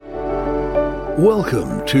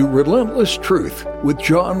Welcome to Relentless Truth with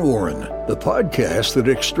John Warren, the podcast that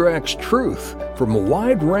extracts truth from a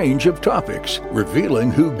wide range of topics, revealing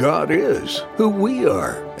who God is, who we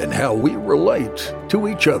are, and how we relate to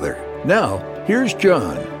each other. Now, here's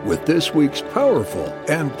John with this week's powerful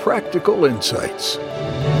and practical insights.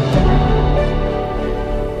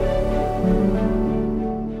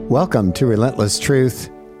 Welcome to Relentless Truth.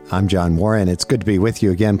 I'm John Warren. It's good to be with you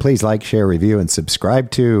again. Please like, share, review, and subscribe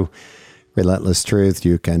to Relentless Truth.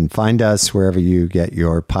 You can find us wherever you get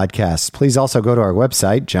your podcasts. Please also go to our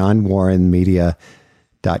website,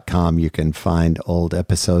 johnwarrenmedia.com. You can find old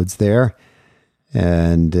episodes there.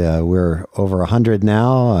 And we're over 100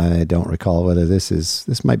 now. I don't recall whether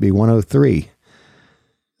this might be 103.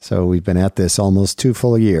 So we've been at this almost 2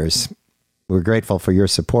 full years. We're grateful for your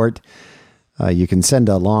support. You can send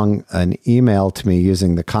along an email to me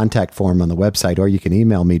using the contact form on the website, or you can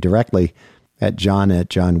email me directly at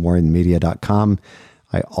john@johnwarrenmedia.com.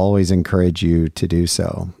 I always encourage you to do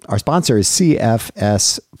so. Our sponsor is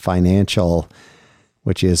CFS Financial,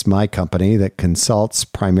 which is my company that consults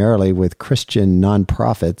primarily with Christian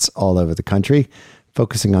nonprofits all over the country,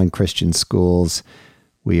 focusing on Christian schools.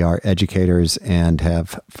 We are educators and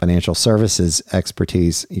have financial services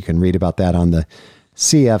expertise. You can read about that on the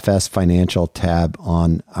CFS Financial tab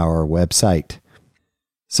on our website.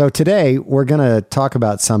 So today we're going to talk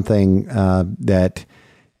about something that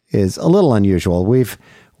is a little unusual. We've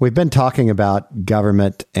been talking about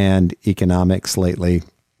government and economics lately.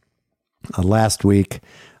 Last week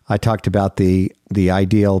I talked about the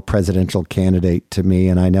ideal presidential candidate to me,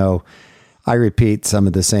 and I know I repeat some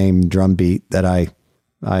of the same drumbeat that I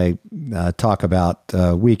talk about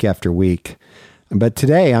week after week. But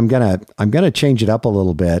today I'm gonna change it up a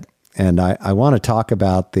little bit, and I want to talk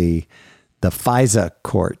about the FISA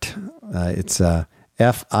court. It's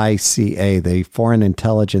FICA, the Foreign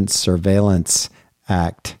Intelligence Surveillance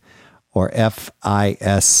Act, or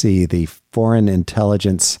FISC, the Foreign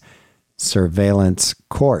Intelligence Surveillance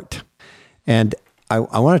Court. And I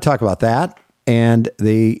want to talk about that and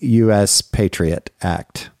the U.S. Patriot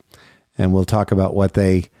Act. And we'll talk about what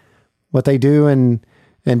they do and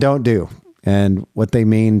don't do, and what they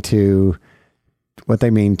mean to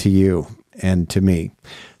you and to me.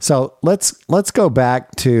 So let's go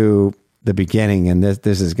back to the beginning, and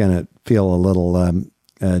this is going to feel a little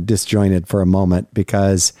disjointed for a moment,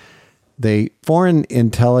 because the Foreign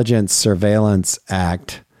Intelligence Surveillance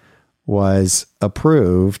Act was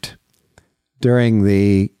approved during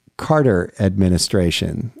the Carter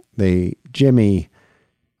administration, the Jimmy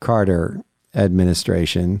Carter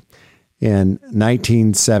administration, in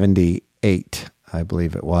 1978, I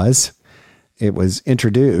believe it was. It was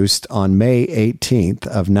introduced on May 18th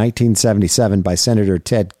of 1977 by Senator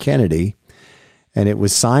Ted Kennedy, and it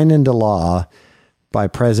was signed into law by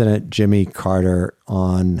President Jimmy Carter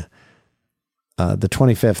on the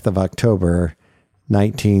 25th of October,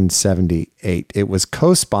 1978. It was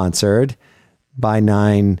co-sponsored by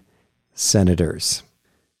 9 senators.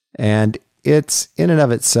 And it's, in and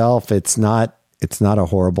of itself, it's not a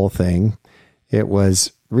horrible thing. It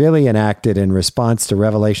was really enacted in response to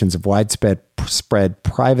revelations of widespread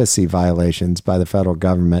privacy violations by the federal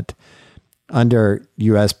government under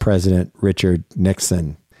U.S. President Richard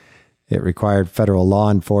Nixon. It required federal law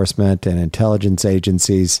enforcement and intelligence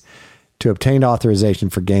agencies to obtain authorization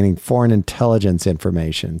for gaining foreign intelligence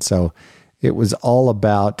information. So it was all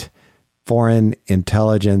about foreign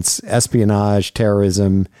intelligence, espionage,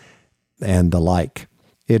 terrorism, and the like.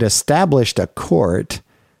 It established a court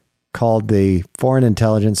called the Foreign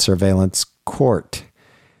Intelligence Surveillance Court.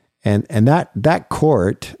 And that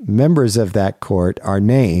court, members of that court are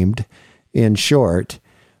named, in short,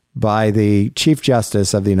 by the Chief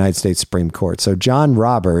Justice of the United States Supreme Court. So John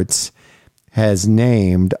Roberts has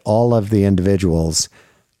named all of the individuals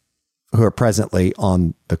who are presently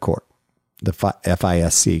on the court, the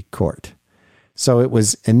FISC court. So it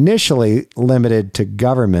was initially limited to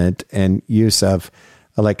government and use of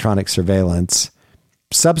electronic surveillance.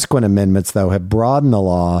 Subsequent amendments, though, have broadened the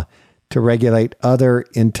law to regulate other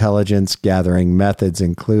intelligence gathering methods,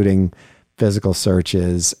 including physical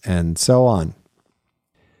searches and so on.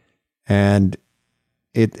 And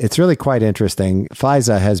it's really quite interesting.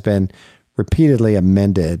 FISA has been repeatedly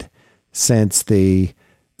amended since the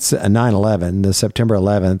 9/11, the September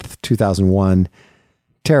 11th, 2001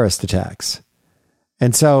 terrorist attacks.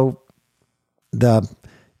 And so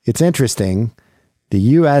it's interesting. The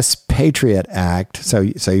U.S. Patriot Act, so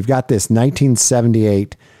you've got this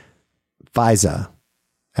 1978 FISA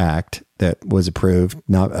Act that was approved.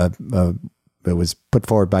 It was put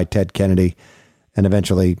forward by Ted Kennedy and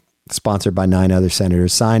eventually sponsored by 9 other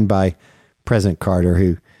senators, signed by President Carter,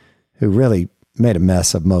 who really made a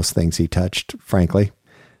mess of most things he touched, frankly.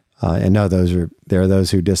 And no, there are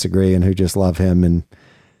those who disagree and who just love him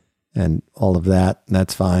and all of that. And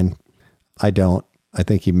that's fine. I don't. I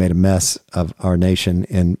think he made a mess of our nation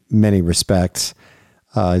in many respects.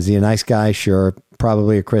 Is he a nice guy? Sure.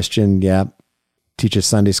 Probably a Christian. Yeah. Teaches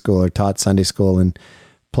Sunday school or taught Sunday school in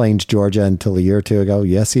Plains, Georgia until a year or two ago.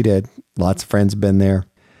 Yes, he did. Lots of friends have been there.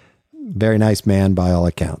 Very nice man by all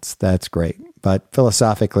accounts. That's great. But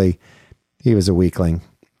philosophically, he was a weakling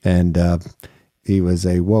and he was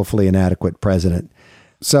a woefully inadequate president.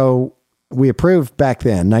 So we approved back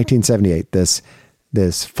then, 1978, this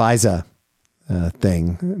FISA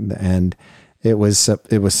thing, and it was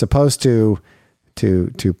supposed to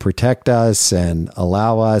protect us and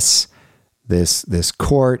allow us this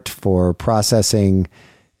court for processing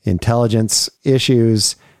intelligence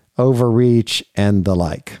issues, overreach, and the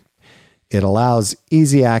like. It allows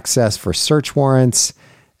easy access for search warrants,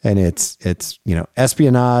 and it's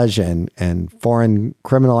espionage and foreign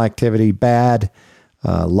criminal activity bad,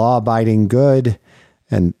 law-abiding good,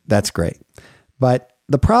 and that's great. But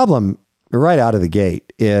the problem right out of the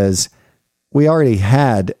gate is we already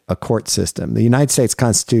had a court system. The United States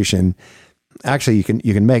Constitution, actually you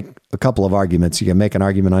can make a couple of arguments. You can make an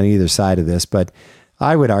argument on either side of this, but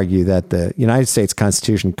I would argue that the United States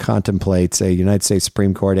Constitution contemplates a United States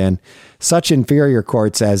Supreme Court and such inferior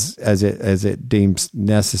courts as it deems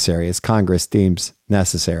necessary, as Congress deems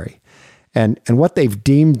necessary. And what they've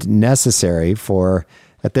deemed necessary for,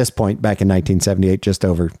 at this point, back in 1978, just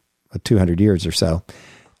over 200 years or so,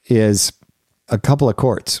 is a couple of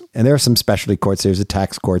courts. And there are some specialty courts. There's a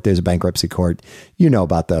tax court. There's a bankruptcy court. You know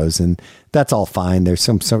about those. And that's all fine. There's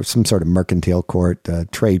some sort of mercantile court,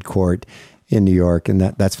 trade court in New York. And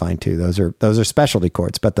that's fine too. Those are specialty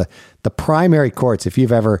courts. But the primary courts, if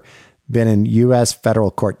you've ever been in U.S.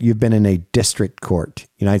 federal court, you've been in a district court,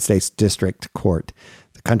 United States District Court.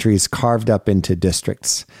 The country is carved up into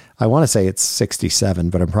districts. I want to say it's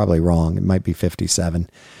 67, but I'm probably wrong. It might be 57.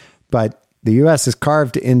 But the U.S. is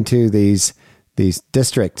carved into these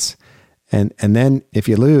districts. And then if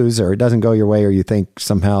you lose or it doesn't go your way or you think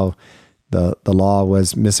somehow the law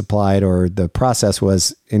was misapplied or the process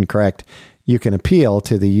was incorrect, you can appeal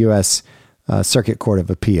to the U.S. Circuit Court of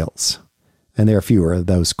Appeals. And there are fewer of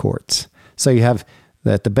those courts. So you have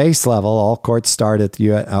at the base level, all courts start at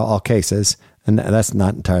all cases. And that's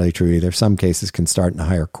not entirely true either. Some cases can start in a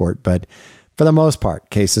higher court. But for the most part,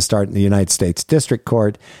 cases start in the United States District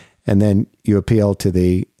Court. And then you appeal to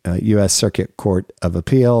the U.S. Circuit Court of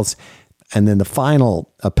Appeals. And then the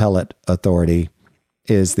final appellate authority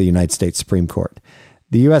is the United States Supreme Court.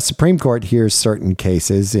 The U.S. Supreme Court hears certain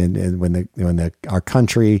cases when our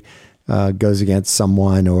country goes against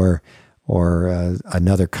someone or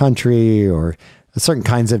another country, or certain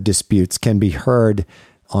kinds of disputes can be heard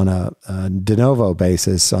on a de novo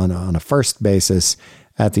basis, on a first basis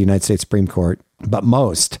at the United States Supreme Court. But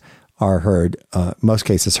most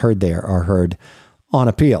cases heard there are heard on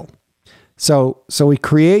appeal. So we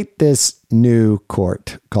create this new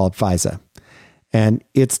court called FISA, and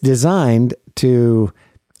it's designed to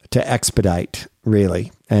expedite,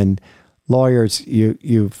 really. And lawyers,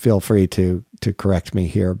 you feel free to correct me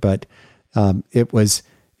here, but it was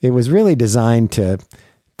really designed to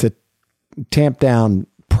tamp down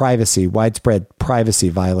widespread privacy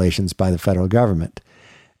violations by the federal government.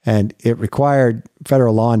 And it required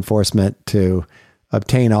federal law enforcement to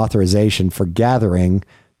obtain authorization for gathering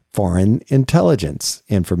foreign intelligence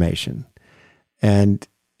information. And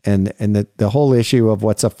the whole issue of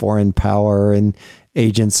what's a foreign power and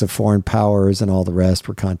agents of foreign powers and all the rest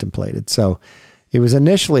were contemplated. So it was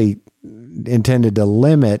initially intended to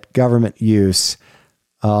limit government use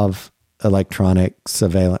of electronic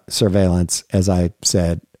surveillance, as I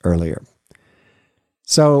said earlier.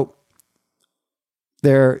 So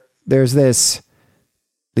there's these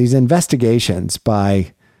investigations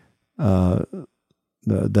by the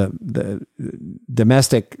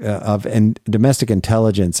domestic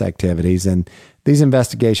intelligence activities, and these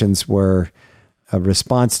investigations were a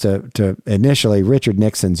response to initially Richard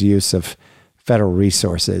Nixon's use of federal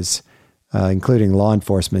resources, including law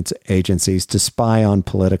enforcement agencies, to spy on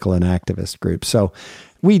political and activist groups. So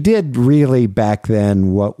we did really back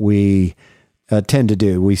then what we tend to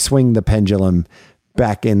do. We swing the pendulum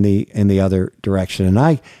back in the other direction, and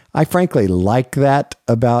I frankly like that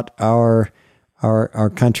about our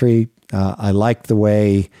country. I like the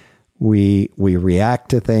way we react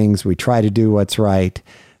to things. We try to do what's right,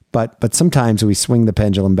 but sometimes we swing the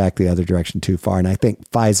pendulum back the other direction too far, and I think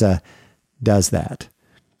FISA does that.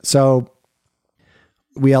 So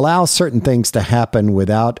we allow certain things to happen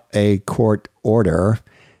without a court order,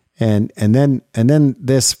 And then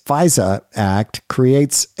this FISA Act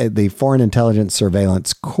creates the Foreign Intelligence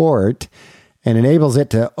Surveillance Court and enables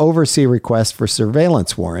it to oversee requests for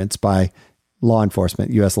surveillance warrants by law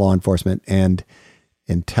enforcement, U.S. law enforcement, and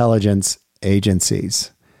intelligence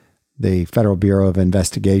agencies. The Federal Bureau of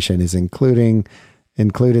Investigation is included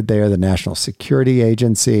there, the National Security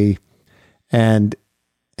Agency, and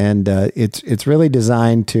it's really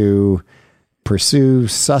designed to pursue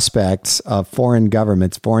suspects of foreign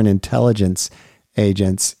governments, foreign intelligence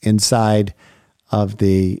agents inside of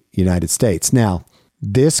the United States. Now,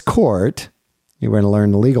 this court, you're going to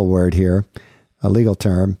learn the legal word here, a legal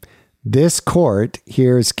term. This court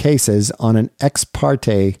hears cases on an ex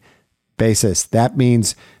parte basis. That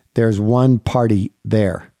means there's one party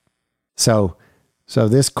there. So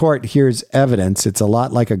this court hears evidence. It's a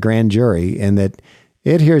lot like a grand jury in that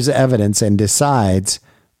it hears evidence and decides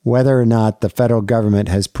whether or not the federal government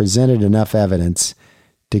has presented enough evidence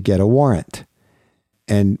to get a warrant.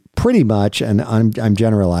 And pretty much, and I'm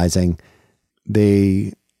generalizing,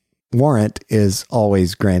 the warrant is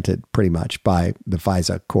always granted pretty much by the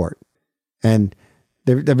FISA court. And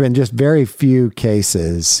there have been just very few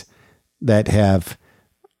cases that have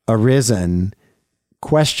arisen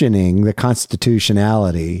questioning the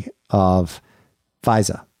constitutionality of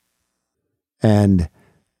FISA. And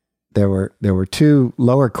there were two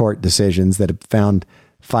lower court decisions that have found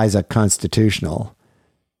FISA constitutional,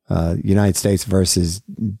 United States versus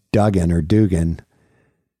Dugan,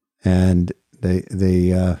 and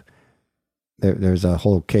there's a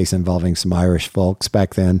whole case involving some Irish folks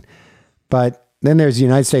back then. But then there's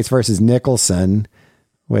United States versus Nicholson,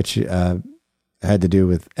 which had to do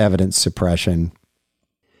with evidence suppression.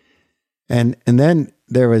 And then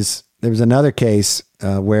there was another case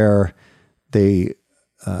where the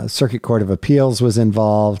Circuit Court of Appeals was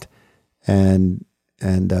involved, and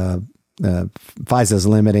FISA is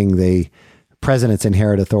limiting the president's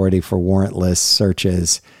inherent authority for warrantless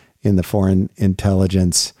searches in the foreign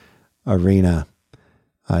intelligence arena.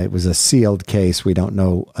 It was a sealed case. We don't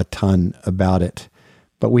know a ton about it,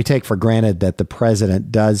 but we take for granted that the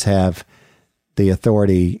president does have the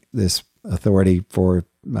authority, this authority for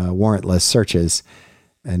warrantless searches,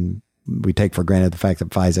 and we take for granted the fact that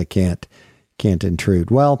FISA can't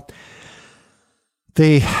intrude. Well,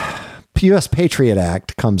 the U.S. Patriot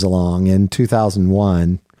Act comes along in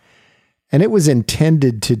 2001, and it was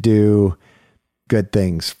intended to do good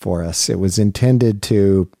things for us. It was intended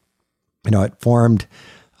to, it formed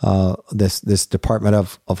this Department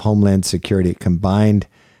of Homeland Security, combined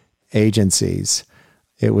agencies.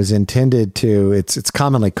 It was intended to, it's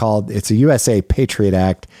commonly called, it's a USA Patriot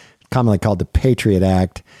Act, commonly called the Patriot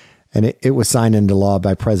Act, and it was signed into law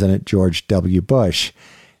by President George W. Bush.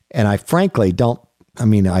 And I frankly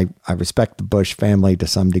I respect the Bush family to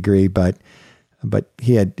some degree, but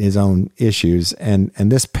he had his own issues. And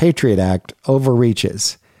this Patriot Act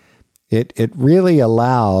overreaches. It really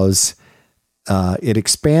allows, it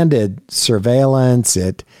expanded surveillance.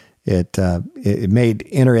 It made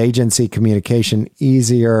interagency communication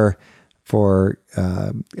easier for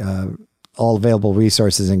all available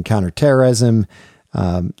resources in counterterrorism.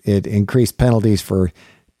 It increased penalties for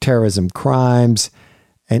terrorism crimes,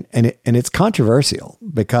 and it's controversial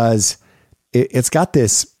because it's got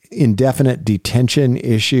this indefinite detention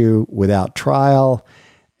issue without trial,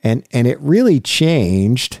 and it really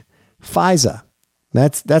changed FISA.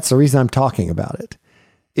 That's the reason I'm talking about it.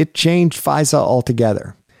 It changed FISA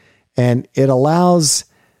altogether, and it allows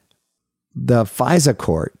the FISA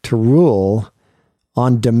court to rule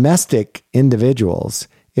on domestic individuals.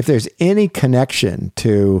 If there's any connection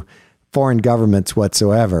to foreign governments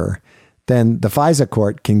whatsoever, then the FISA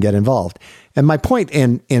court can get involved. And my point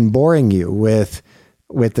in boring you with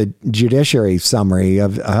the judiciary summary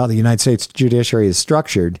of how the United States judiciary is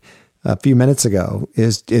structured a few minutes ago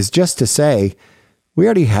is just to say we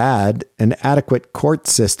already had an adequate court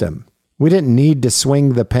system. We didn't need to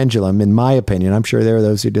swing the pendulum, in my opinion. I'm sure there are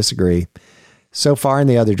those who disagree. So far in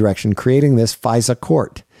the other direction, creating this FISA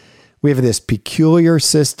court. We have this peculiar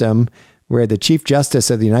system where the Chief Justice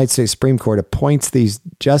of the United States Supreme Court appoints these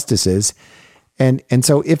justices. And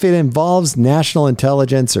so if it involves national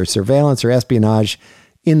intelligence or surveillance or espionage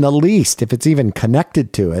in the least, if it's even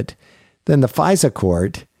connected to it, then the FISA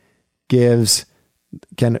court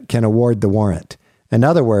can award the warrant. In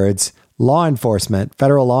other words, law enforcement,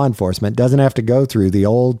 federal law enforcement, doesn't have to go through the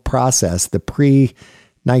old process, the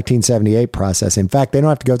pre-1978 process. In fact, they don't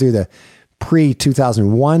have to go through the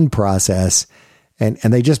pre-2001 process, and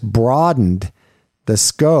they just broadened the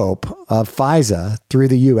scope of FISA through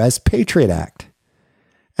the U.S. Patriot Act.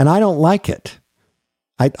 And I don't like it.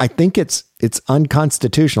 I think it's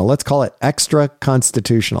unconstitutional. Let's call it extra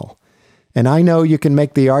constitutional. And I know you can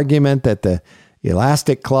make the argument that the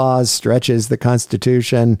elastic clause stretches the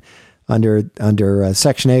Constitution under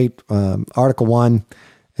Section 8, Article 1,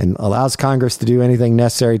 and allows Congress to do anything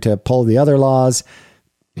necessary to uphold the other laws.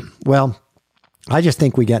 Well, I just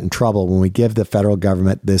think we get in trouble when we give the federal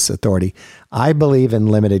government this authority. I believe in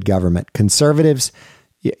limited government. Conservatives,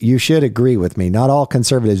 you should agree with me. Not all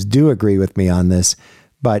conservatives do agree with me on this,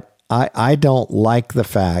 but I don't like the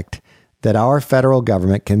fact that our federal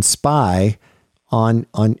government can spy on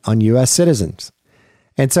U.S. citizens.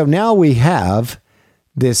 And so now we have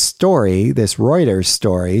this story, this Reuters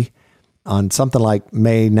story, on something like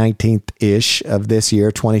May 19th-ish of this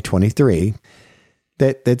year, 2023,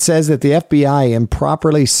 that says that the FBI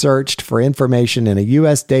improperly searched for information in a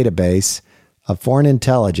U.S. database of foreign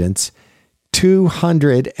intelligence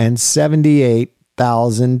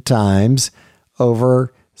 278,000 times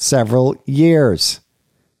over several years,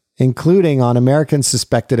 including on Americans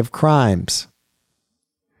suspected of crimes.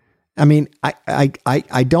 I mean,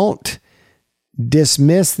 I don't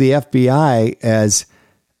dismiss the FBI as,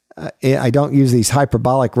 I don't use these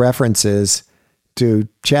hyperbolic references to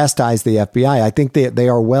chastise the FBI. I think they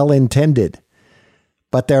are well intended,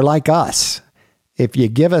 but they're like us. If you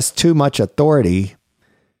give us too much authority,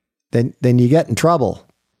 then you get in trouble.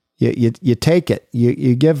 You take it.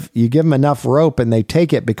 You give them enough rope, and they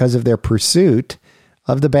take it because of their pursuit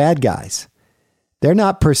of the bad guys. They're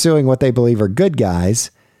not pursuing what they believe are good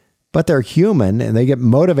guys, but they're human and they get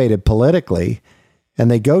motivated politically and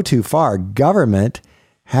they go too far. Government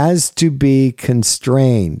has to be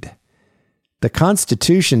constrained. The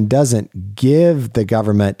Constitution doesn't give the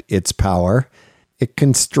government its power. It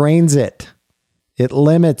constrains it. It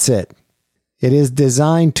limits it. It is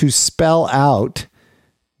designed to spell out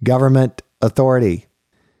government authority.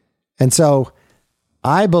 And so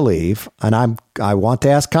I believe, and I want to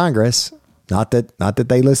ask Congress, not that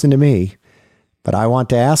they listen to me, but I want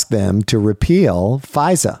to ask them to repeal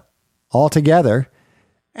FISA altogether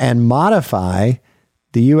and modify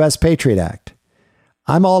the U.S. Patriot Act.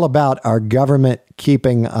 I'm all about our government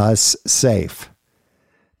keeping us safe.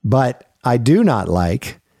 But I do not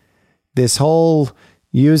like this whole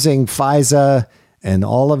using FISA and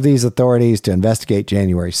all of these authorities to investigate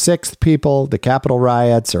January 6th people, the Capitol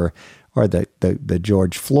riots, or the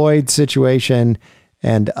George Floyd situation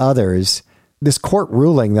and others. This court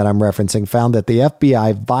ruling that I'm referencing found that the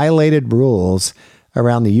FBI violated rules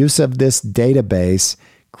around the use of this database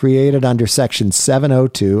created under Section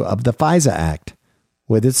 702 of the FISA Act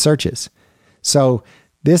with its searches. So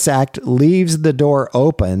this act leaves the door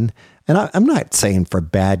open, and I'm not saying for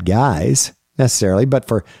bad guys necessarily, but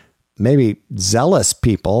for maybe zealous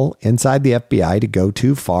people inside the FBI to go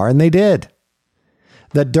too far, and they did.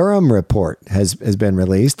 The Durham report has been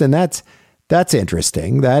released, and that's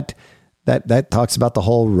interesting. That talks about the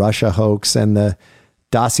whole Russia hoax and the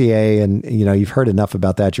dossier, and you've heard enough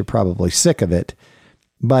about that. You're probably sick of it.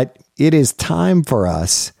 But it is time for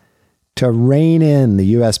us to rein in the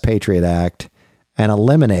U.S. Patriot Act and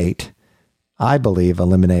eliminate the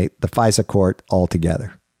FISA court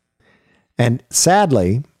altogether. And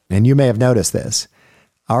sadly, and you may have noticed this,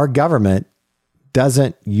 our government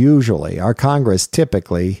our Congress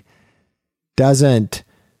typically doesn't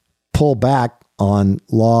pull back on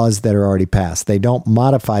laws that are already passed. They don't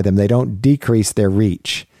modify them. They don't decrease their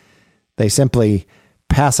reach. They simply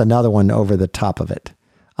pass another one over the top of it.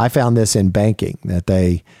 I found this in banking, that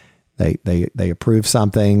they approve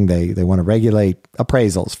something. They want to regulate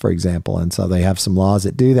appraisals, for example. And so they have some laws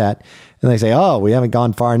that do that. And they say, oh, we haven't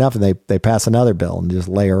gone far enough. And they pass another bill and just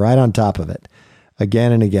layer right on top of it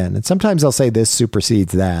again and again. And sometimes they'll say this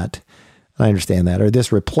supersedes that. And I understand that. Or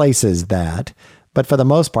this replaces that. But for the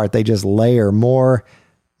most part, they just layer more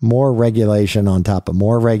regulation on top of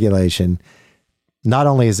more regulation. Not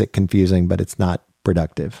only is it confusing, but it's not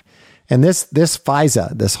productive. And this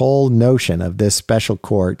FISA, this whole notion of this special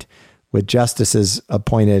court with justices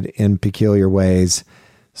appointed in peculiar ways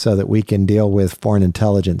so that we can deal with foreign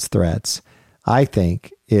intelligence threats, I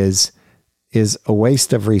think is a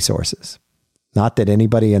waste of resources. Not that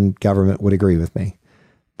anybody in government would agree with me,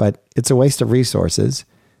 but it's a waste of resources.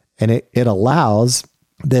 And it allows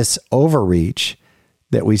this overreach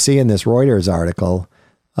that we see in this Reuters article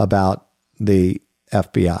about the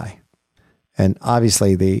FBI. And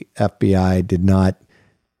obviously the FBI did not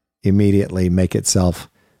immediately make itself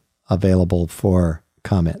available for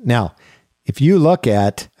comment. Now, if you look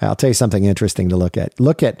at, I'll tell you something interesting to look at.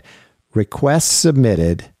 Look at requests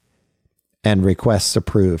submitted and requests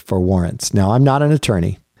approved for warrants. Now, I'm not an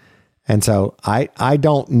attorney, and so I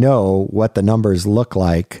don't know what the numbers look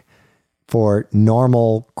like for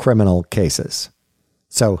normal criminal cases.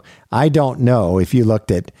 So I don't know if you looked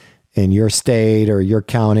at in your state or your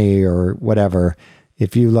county or whatever,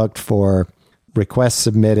 if you looked for requests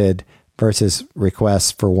submitted versus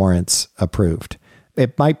requests for warrants approved.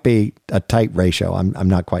 It might be a tight ratio. I'm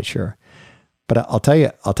not quite sure. But I'll tell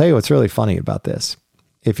you what's really funny about this.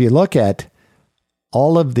 If you look at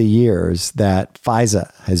all of the years that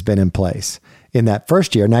FISA has been in place, in that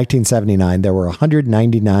first year, 1979, there were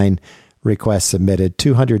 199 requests submitted,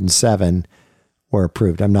 207 were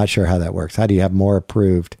approved. I'm not sure how that works. How do you have more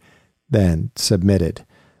approved than submitted?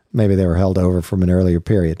 Maybe they were held over from an earlier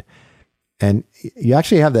period. And you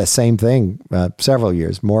actually have that same thing several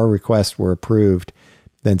years. More requests were approved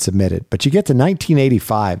than submitted. But you get to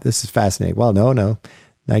 1985. This is fascinating. Well, no.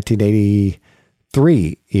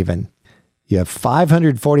 1983 even. You have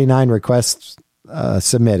 549 requests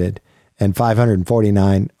submitted and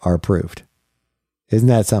 549 are approved. Isn't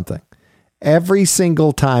that something? Every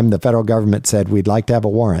single time the federal government said we'd like to have a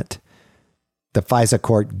warrant, the FISA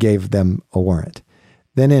court gave them a warrant.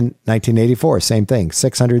 Then in 1984, same thing,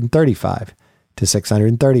 635 to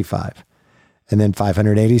 635. And then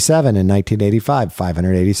 587 in 1985,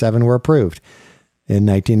 587 were approved. In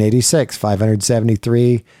 1986,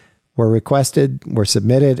 573 were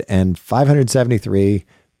submitted, and 573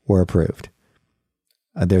 were approved.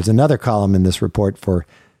 There's another column in this report for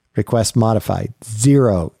requests modified.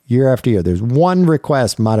 0 year after year. There's one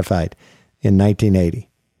request modified in 1980.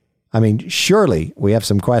 I mean, surely we have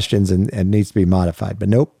some questions and needs to be modified, but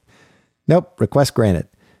nope. Request granted.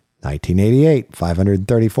 1988,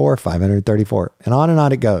 534, and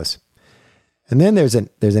on it goes. And then there's an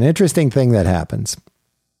interesting thing that happens.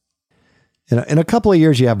 In a couple of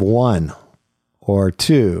years, you have 1 or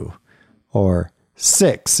 2 or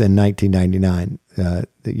 6 in 1999.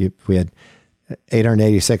 We had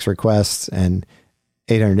 886 requests and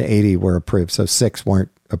 880 were approved. So 6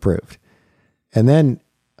 weren't approved. And then,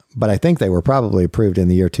 but I think they were probably approved in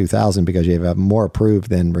the year 2000 because you have more approved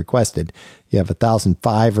than requested. You have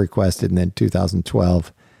 1,005 requested and then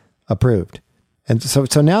 2012 approved. And so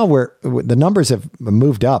now the numbers have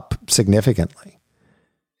moved up significantly.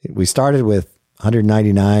 We started with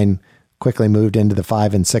 199, quickly moved into the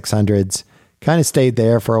 500s and 600s, kind of stayed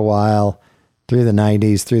there for a while through the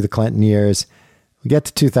 90s, through the Clinton years. We get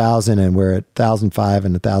to 2000 and we're at 1,005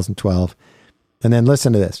 and 1,012. And then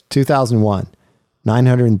listen to this, 2001,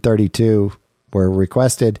 932 were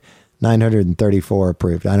requested, 934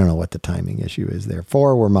 approved. I don't know what the timing issue is there.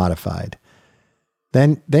 4 were modified.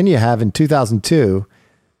 Then you have in 2002,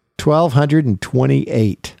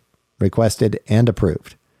 1,228 requested and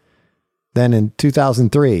approved. Then in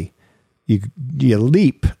 2003, you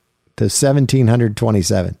leap to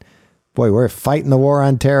 1,727. Boy, we're fighting the war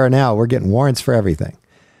on terror now. We're getting warrants for everything.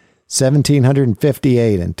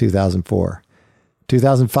 1,758 in 2004.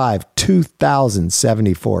 2005,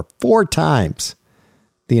 2,074. 4 times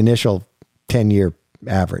the initial 10-year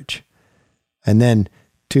average. And then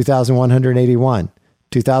 2,181.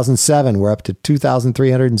 2007, we're up to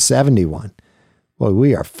 2,371. Boy,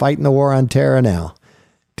 we are fighting the war on terror now.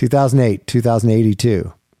 2008,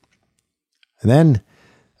 2,082. And then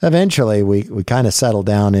eventually we kind of settle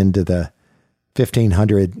down into the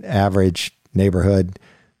 1,500 average neighborhood,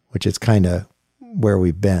 which is kind of where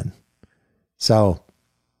we've been. So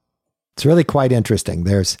it's really quite interesting.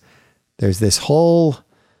 There's this whole,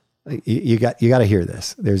 you got to hear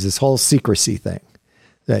this. There's this whole secrecy thing.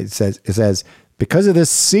 It says, because of this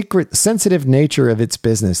sensitive nature of its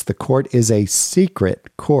business, the court is a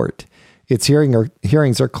secret court. Its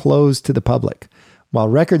hearings are closed to the public. While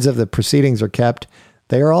records of the proceedings are kept,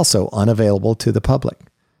 they are also unavailable to the public.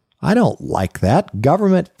 I don't like that.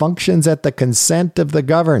 Government functions at the consent of the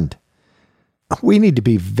governed. We need to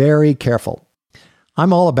be very careful.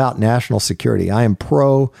 I'm all about national security. I am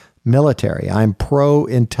pro-military. I'm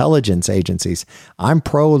pro-intelligence agencies. I'm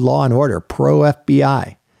pro-law and order,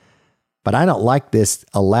 pro-FBI. But I don't like this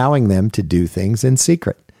allowing them to do things in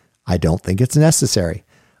secret. I don't think it's necessary.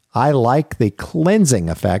 I like the cleansing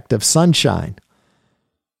effect of sunshine.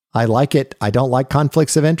 I like it. I don't like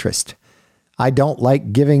conflicts of interest. I don't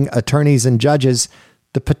like giving attorneys and judges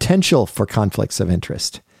the potential for conflicts of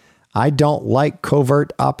interest. I don't like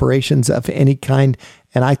covert operations of any kind.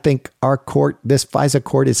 And I think our court, this FISA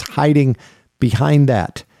court, is hiding behind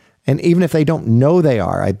that. And even if they don't know they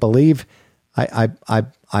are, I believe that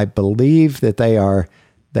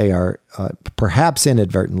they are perhaps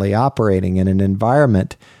inadvertently operating in an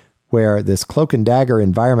environment where this cloak and dagger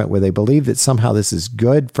environment where they believe that somehow this is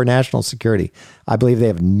good for national security. I believe they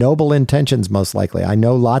have noble intentions, most likely. I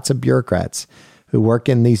know lots of bureaucrats who work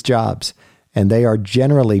in these jobs, and they are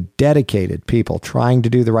generally dedicated people trying to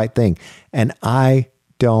do the right thing. And I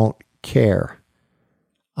don't care.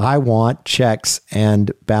 I want checks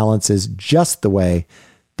and balances just the way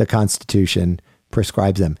the Constitution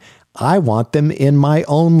prescribes them. I want them in my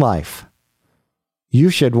own life. You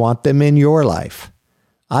should want them in your life.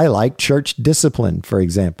 I like church discipline, for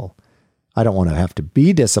example. I don't want to have to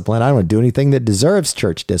be disciplined. I don't want to do anything that deserves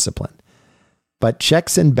church discipline. But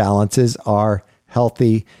checks and balances are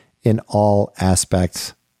healthy in all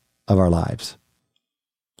aspects of our lives.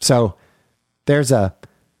 So there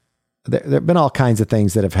have been all kinds of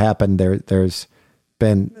things that have happened. There's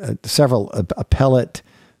been several appellate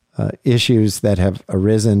issues that have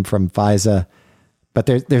arisen from FISA, but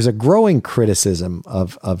there's a growing criticism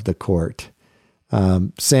of the court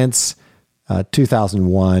since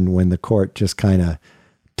 2001, when the court just kind of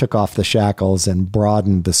took off the shackles and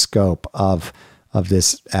broadened the scope of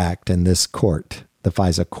this act and this court, the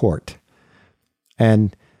FISA court.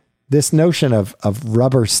 And this notion of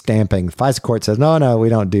rubber stamping, the FISA court says, no, we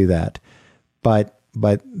don't do that. But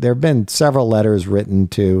there have been several letters written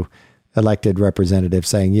to elected representatives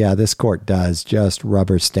saying, yeah, this court does just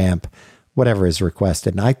rubber stamp whatever is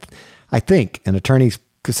requested. And I think, and attorneys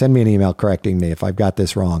could send me an email correcting me if I've got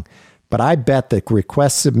this wrong, but I bet the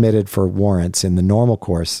requests submitted for warrants in the normal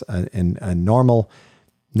course, in a normal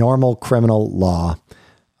criminal law,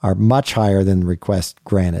 are much higher than requests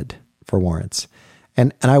granted for warrants.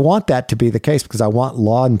 And I want that to be the case because I want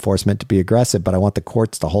law enforcement to be aggressive, but I want the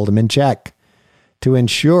courts to hold them in check to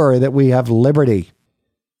ensure that we have liberty.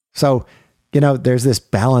 So, there's this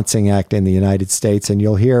balancing act in the United States, and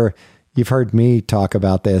you've heard me talk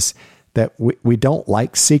about this, that we don't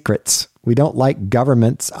like secrets. We don't like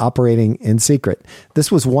governments operating in secret.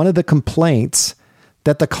 This was one of the complaints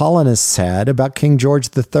that the colonists had about King George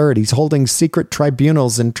III. He's holding secret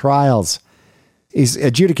tribunals and trials. He's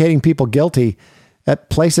adjudicating people guilty at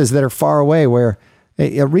places that are far away where,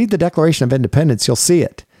 read the Declaration of Independence, you'll see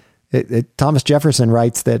it. Thomas Jefferson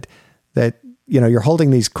writes that you're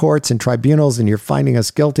holding these courts and tribunals and you're finding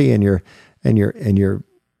us guilty and you're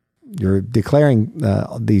declaring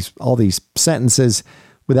all these sentences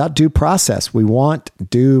without due process. We want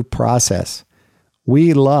due process.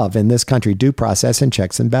 We love in this country due process and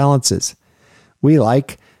checks and balances. We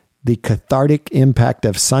like the cathartic impact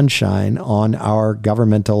of sunshine on our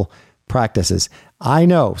governmental practices. I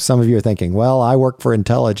know some of you are thinking, well, I work for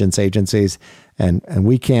intelligence agencies and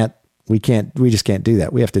we just can't do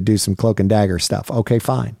that. We have to do some cloak and dagger stuff. Okay,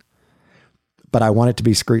 fine. But I want it to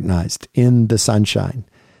be scrutinized in the sunshine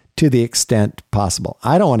to the extent possible.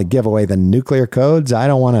 I don't want to give away the nuclear codes. I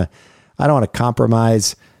don't want to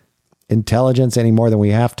compromise intelligence any more than we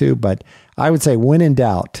have to, but I would say when in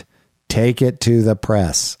doubt, take it to the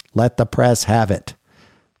press. Let the press have it.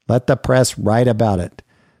 Let the press write about it.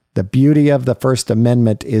 The beauty of the First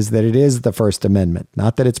Amendment is that it is the First Amendment.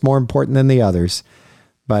 Not that it's more important than the others,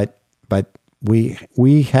 but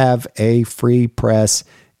we have a free press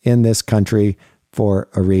in this country for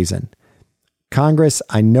a reason. Congress,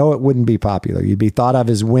 I know it wouldn't be popular. You'd be thought of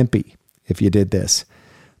as wimpy if you did this,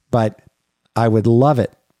 but I would love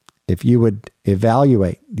it if you would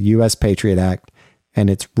evaluate the U.S. Patriot Act and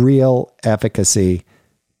its real efficacy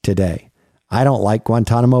today. I don't like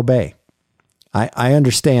Guantanamo Bay. I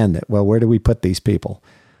understand that, well, where do we put these people?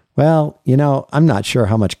 Well, I'm not sure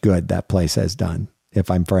how much good that place has done, if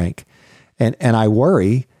I'm frank. And I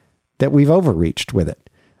worry that we've overreached with it.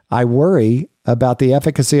 I worry about the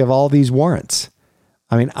efficacy of all these warrants.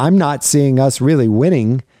 I mean, I'm not seeing us really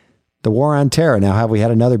winning the war on terror. Now, have we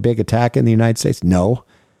had another big attack in the United States? No.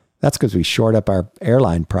 That's because we shored up our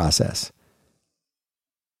airline process.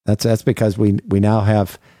 That's because we now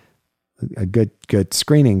have a good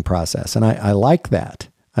screening process. And I like that.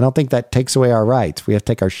 I don't think that takes away our rights. We have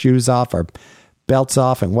to take our shoes off, our belts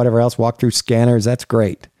off, and whatever else, walk through scanners. That's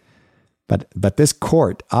great. But this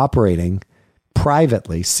court operating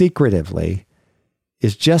privately, secretively,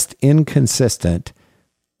 is just inconsistent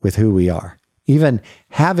with who we are. Even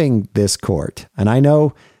having this court, and I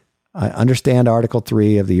understand Article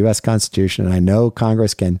 3 of the U.S. Constitution, and I know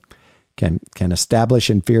Congress can establish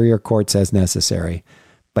inferior courts as necessary,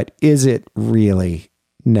 but is it really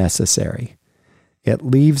necessary? It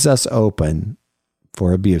leaves us open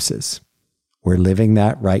for abuses. We're living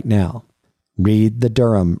that right now. Read the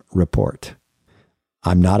Durham report.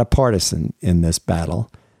 I'm not a partisan in this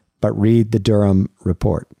battle, but read the Durham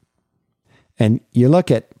report. And you look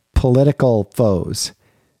at political foes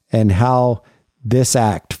and how this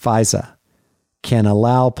act, FISA, can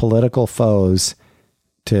allow political foes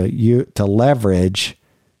to leverage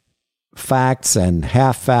facts and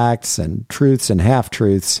half-facts and truths and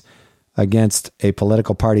half-truths against a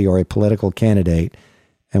political party or a political candidate,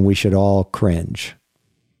 and we should all cringe.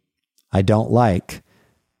 I don't like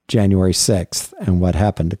January 6th and what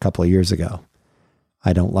happened a couple of years ago.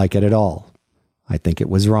 I don't like it at all. I think it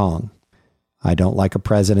was wrong. I don't like a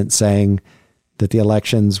president saying that the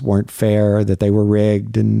elections weren't fair, that they were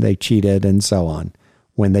rigged and they cheated and so on,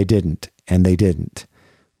 when they didn't, and they didn't.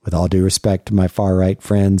 With all due respect to my far-right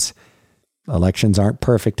friends, elections aren't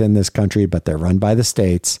perfect in this country, but they're run by the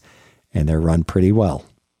states, and they're run pretty well.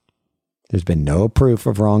 There's been no proof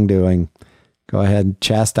of wrongdoing. Go ahead and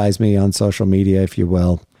chastise me on social media if you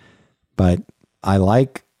will. But I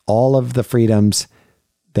like all of the freedoms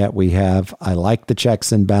that we have. I like the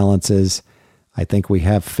checks and balances. I think we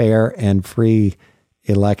have fair and free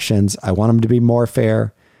elections. I want them to be more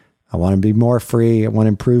fair. I want them to be more free. I want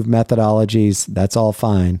improved methodologies. That's all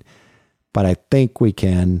fine. But I think we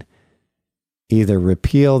can either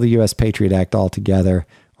repeal the U.S. Patriot Act altogether,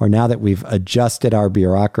 or now that we've adjusted our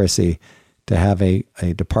bureaucracy to have a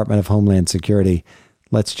Department of Homeland Security,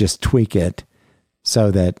 let's just tweak it so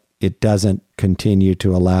that it doesn't continue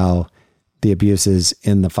to allow the abuses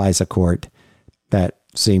in the FISA court that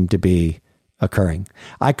seem to be occurring.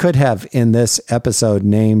 I could have in this episode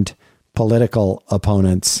named political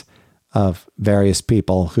opponents of various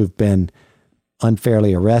people who've been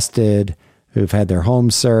unfairly arrested, who've had their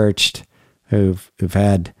homes searched, who've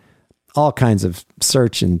had all kinds of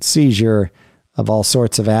search and seizure of all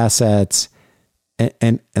sorts of assets.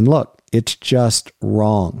 And look, it's just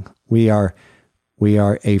wrong. We are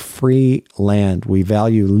a free land. We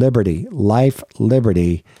value liberty, life,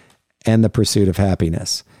 liberty, and the pursuit of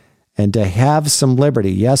happiness. And to have some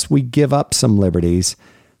liberty, yes, we give up some liberties,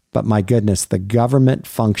 but my goodness, the government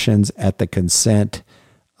functions at the consent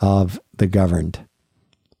of the governed.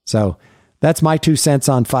 So that's my 2 cents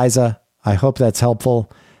on FISA. I hope that's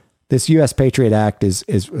helpful. This U.S. Patriot Act is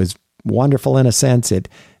wonderful in a sense. It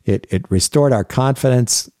restored our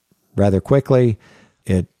confidence rather quickly.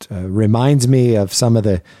 It reminds me of some of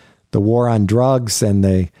the war on drugs and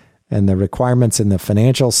the requirements in the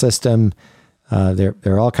financial system. There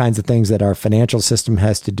are all kinds of things that our financial system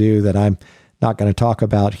has to do that I'm not going to talk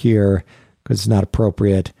about here because it's not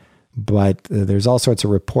appropriate. But there's all sorts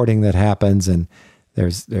of reporting that happens, and there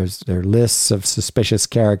are lists of suspicious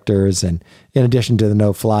characters, and in addition to the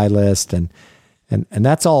no-fly list, and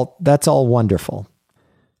that's all wonderful.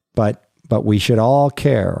 But we should all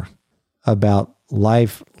care about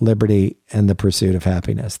life, liberty, and the pursuit of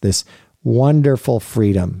happiness. This wonderful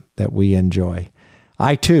freedom that we enjoy.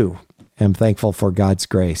 I too am thankful for God's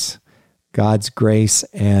grace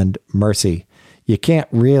and mercy. You can't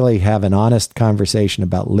really have an honest conversation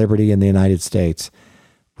about liberty in the United States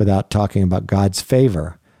without talking about God's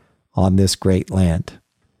favor on this great land.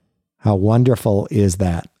 How wonderful is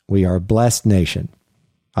that? We are a blessed nation.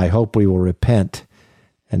 I hope we will repent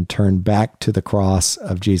and turn back to the cross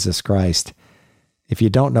of Jesus Christ. If you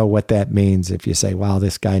don't know what that means, if you say, wow,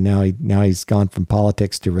 this guy now he's gone from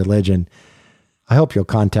politics to religion, I hope you'll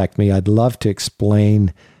contact me. I'd love to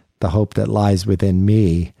explain the hope that lies within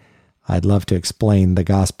me. I'd love to explain the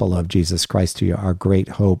gospel of Jesus Christ to you, our great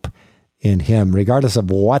hope in him, regardless of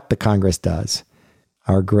what the Congress does.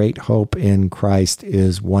 Our great hope in Christ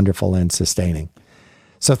is wonderful and sustaining.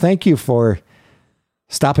 So thank you for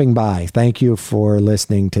stopping by. Thank you for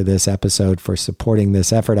listening to this episode, for supporting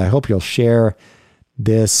this effort. I hope you'll share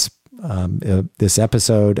this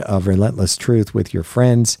episode of Relentless Truth with your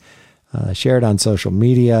friends. Share it on social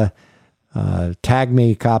media. Tag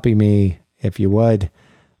me, copy me, if you would.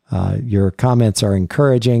 Your comments are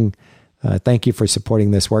encouraging. Thank you for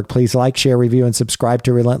supporting this work. Please like, share, review, and subscribe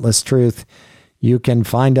to Relentless Truth. You can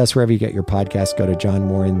find us wherever you get your podcasts. Go to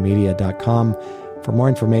johnwarrenmedia.com for more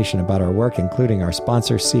information about our work, including our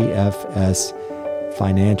sponsor, CFS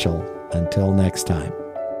Financial. Until next time.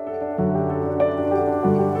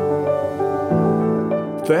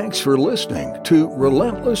 Thanks for listening to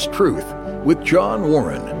Relentless Truth with John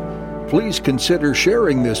Warren. Please consider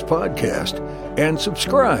sharing this podcast and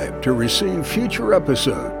subscribe to receive future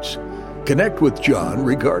episodes. Connect with John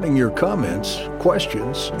regarding your comments,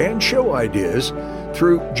 questions, and show ideas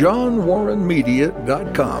through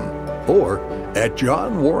johnwarrenmedia.com or at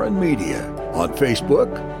John Warren Media on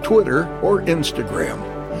Facebook, Twitter, or Instagram.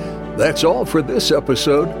 That's all for this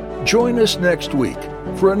episode. Join us next week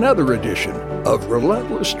for another edition of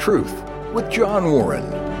Relentless Truth with John Warren.